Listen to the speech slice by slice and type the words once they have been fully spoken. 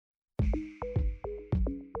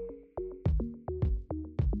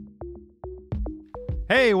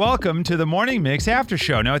Hey, welcome to the Morning Mix After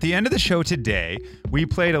Show. Now, at the end of the show today, we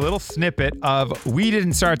played a little snippet of We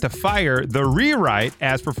Didn't Start the Fire, the rewrite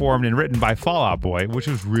as performed and written by Fall Out Boy, which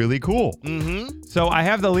was really cool. Mm-hmm. So I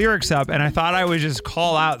have the lyrics up, and I thought I would just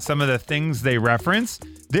call out some of the things they reference.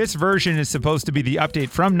 This version is supposed to be the update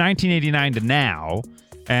from 1989 to now.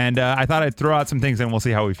 And I thought I'd throw out some things, and we'll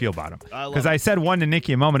see how we feel about them. Because I said one to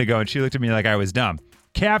Nikki a moment ago, and she looked at me like I was dumb.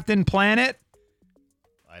 Captain Planet.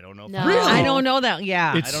 I don't know. No. Really? I don't know that.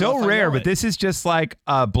 Yeah. It's so rare, but this is just like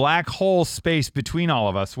a black hole space between all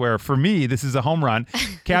of us, where for me, this is a home run.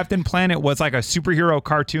 Captain Planet was like a superhero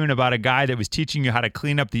cartoon about a guy that was teaching you how to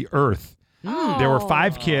clean up the earth. Oh. There were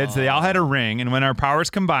 5 kids. They all had a ring. And when our powers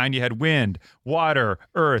combined, you had wind, water,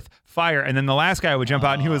 earth, fire. And then the last guy would jump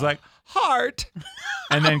out and he was like, heart.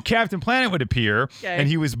 And then Captain Planet would appear, and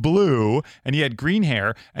he was blue, and he had green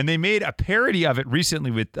hair, and they made a parody of it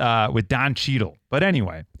recently with Don Cheadle. But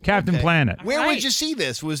anyway, Captain Planet. Where would you see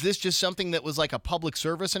this? Was this just something that was like a public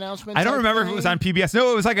service announcement? I don't remember if it was on PBS.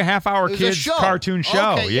 No, it was like a half-hour It was kids a show. cartoon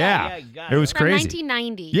show. Okay, yeah, got it was From crazy.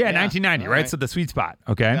 1990. Yeah, Yeah. 1990, All right? right. So the sweet spot,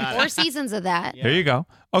 okay? Got it. 4 seasons of that. Yeah. There you go.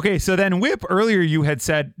 Okay, so then Whip, earlier you had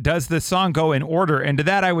said, does the song go in order? And to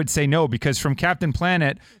that I would say no, because from Captain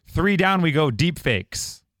Planet, 3 down we go deep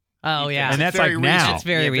fakes. Oh, yeah. And that's Very like now. recent. That's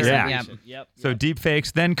very Yeah, recent. Yeah. Yeah. recent. Yep. So deep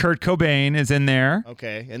fakes. Then Kurt Cobain is in there.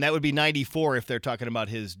 Okay, and that would be 94 if they're talking about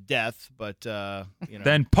his death, but you know.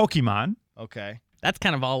 Then Pokemon. Okay. That's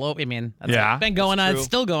kind of all over. I mean, that's Yeah. been going on. That's It's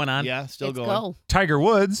true. still going on. Yeah, still Let's going. go. Tiger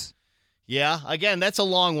Woods. Yeah, again, that's a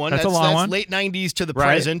long one. That's a long one. late 90s to the Right.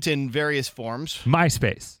 present in various forms.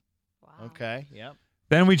 MySpace. Wow. Okay, yep.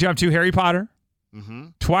 Then we jump to Harry Potter. Mm-hmm.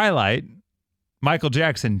 Twilight. Michael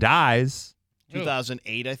Jackson dies.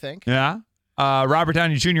 2008, I think. Yeah. Robert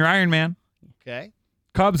Downey Jr. Iron Man. Okay.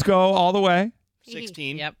 Cubs go all the way.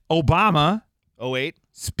 16. Yep. Obama. 08.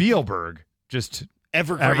 Spielberg. Just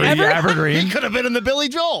Evergreen. evergreen. He could have been in the Billy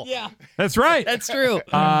Joel. Yeah. That's right. That's true.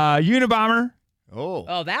 Unabomber. Oh.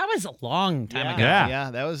 Oh, that was a long time ago. Yeah.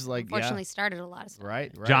 Yeah, that was like, Unfortunately, started a lot of stuff.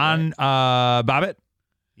 Right. John Bobbitt.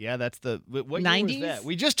 Yeah, that's the what year 90s? was that?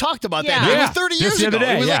 We just talked about Yeah. that. It Yeah. was 30 Just years the other ago.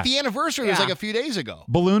 day, It was yeah. like the anniversary. It was Yeah. like a few days ago.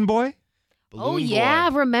 Balloon Boy. Oh, Balloon yeah.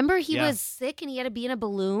 Boy. Remember he Yeah. was sick and he had to be in a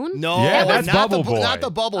balloon? No, Yeah, that's not Bubble Boy. Not the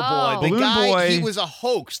Bubble Oh. Boy. The Balloon guy, Boy- he was a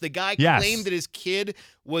hoax. The guy Yes. claimed that his kid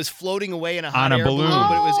was floating away in a hot On a air balloon.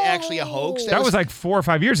 but it was actually a hoax. That was like 4 or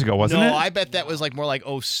 5 years ago, wasn't no, it? I bet that was like more like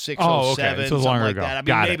 06, Oh, okay. 07, So it was something longer like ago. that. I mean,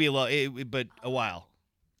 Got it. maybe a little, but a while.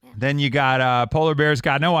 Then you got Polar Bears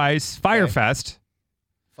Got No Ice, Firefest.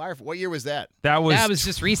 What year was that? That was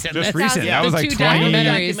just recent. just That's- recent. yeah. That was The like two 20, documentaries.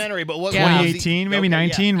 Documentary, but what Yeah. was the- 2018, maybe okay,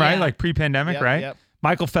 19, right? Yeah. Like pre-pandemic, Yep, right? yep.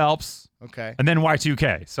 Michael Phelps, Okay. and then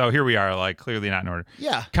Y2K. So here we are, like clearly not in order.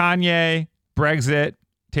 Yeah. Kanye, Brexit,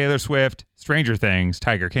 Taylor Swift, Stranger Things,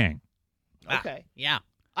 Tiger King. Okay. Yeah.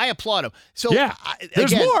 I applaud him. So Yeah,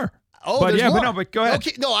 there's again, more. Oh, But there's yeah, more. but go ahead.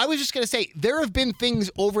 Okay, no, I was just gonna say there have been things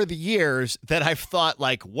over the years that I've thought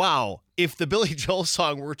like, wow, if the Billy Joel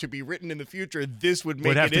song were to be written in the future, this would make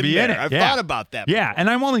Would have it to in be there. in it. I've Yeah. thought about that. Yeah, and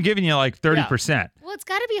I'm only giving you like 30%. Well, it's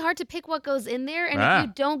got to be hard to pick what goes in there. And Ah. if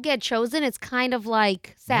you don't get chosen, it's kind of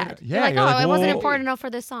like sad. Yeah, You're like, you're oh, like, it wasn't whoa. important enough for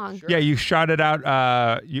this song. Sure. Yeah, you shouted out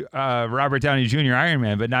Robert Downey Jr. Iron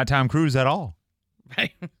Man, but not Tom Cruise at all.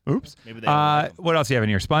 Right. Oops. Maybe they don't like him. What else do you have in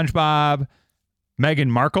here? SpongeBob, Meghan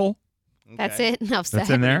Markle, That's Okay. it. Enough said. that's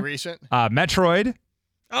in Pretty there. recent. Metroid.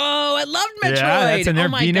 Oh, I loved Metroid. Yeah, that's in there. Oh,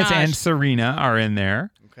 my Venus gosh. and Serena are in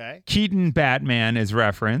there. Okay. Keaton Batman is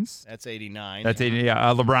referenced. That's 89. That's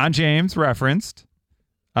LeBron James referenced.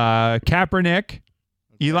 Kaepernick,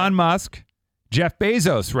 Elon Musk, Jeff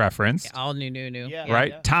Bezos referenced. All new. Yeah.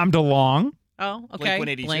 Right? yeah. Tom DeLonge Oh, okay.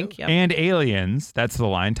 Blink-182. Blink, yep. and Aliens. That's the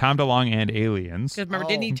line. Tom DeLonge and Aliens. Because remember,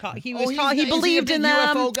 didn't he talk? He was he's talk, he is believed a in big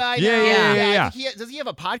them. UFO guy Yeah, now? yeah, yeah. I think does he have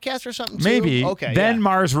a podcast or something too? Maybe. Okay. Then yeah.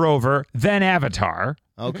 Mars rover, then Avatar.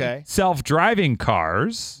 Okay. Self-driving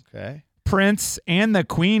cars. Okay. Prince and the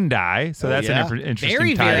Queen die. So Oh, that's yeah. an interesting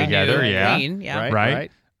Very, tie very together. new. Yeah. Queen, yeah.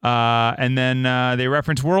 Right. Right. And then they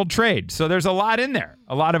reference World Trade. So there's a lot in there.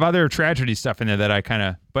 A lot of other tragedy stuff in there that I kind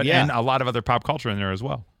of, Yeah. and a lot of other pop culture in there as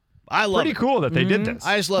well. I love Pretty it. cool that they did this.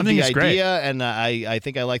 I just love think the it's great. idea, and I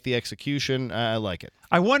think I like the execution. I like it.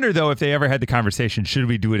 I wonder, though, if they ever had the conversation, should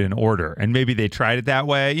we do it in order? And maybe they tried it that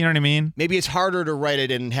way. You know what I mean? Maybe it's harder to write it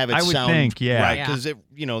and have it I would sound think, yeah. right Yeah. because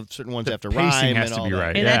certain ones The have to pacing rhyme has and to all be that.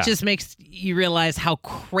 right. And Yeah. that just makes you realize how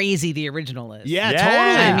crazy the original is. Yeah, Yeah.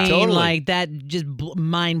 totally. I mean, totally. like that just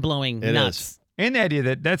mind blowing It nuts. is. And the idea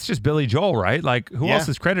that that's just Billy Joel, right? Like, who Yeah. else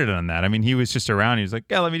is credited on that? I mean, he was just around. He was like,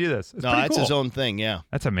 yeah, let me do this. It's No, pretty that's cool. his own thing. Yeah.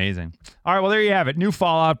 That's amazing. All right, well, there you have it. New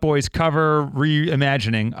Fall Out Boys cover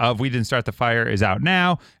reimagining of We Didn't Start the Fire is out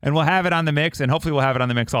now, and we'll have it on the mix, and hopefully we'll have it on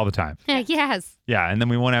the mix all the time. Yes. Yeah, and then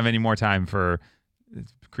we won't have any more time for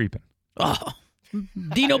creeping. Oh,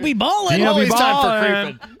 Dino be balling. Dino be Always time for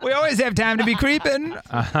ballin'. creeping. We always have time to be creeping.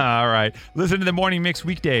 All right. Listen to the Morning Mix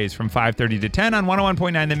weekdays from 5:30 to 10 on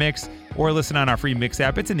 101.9 The Mix, or listen on our free Mix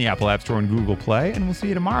app. It's in the Apple App Store and Google Play, and we'll see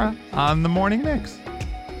you tomorrow on the Morning Mix.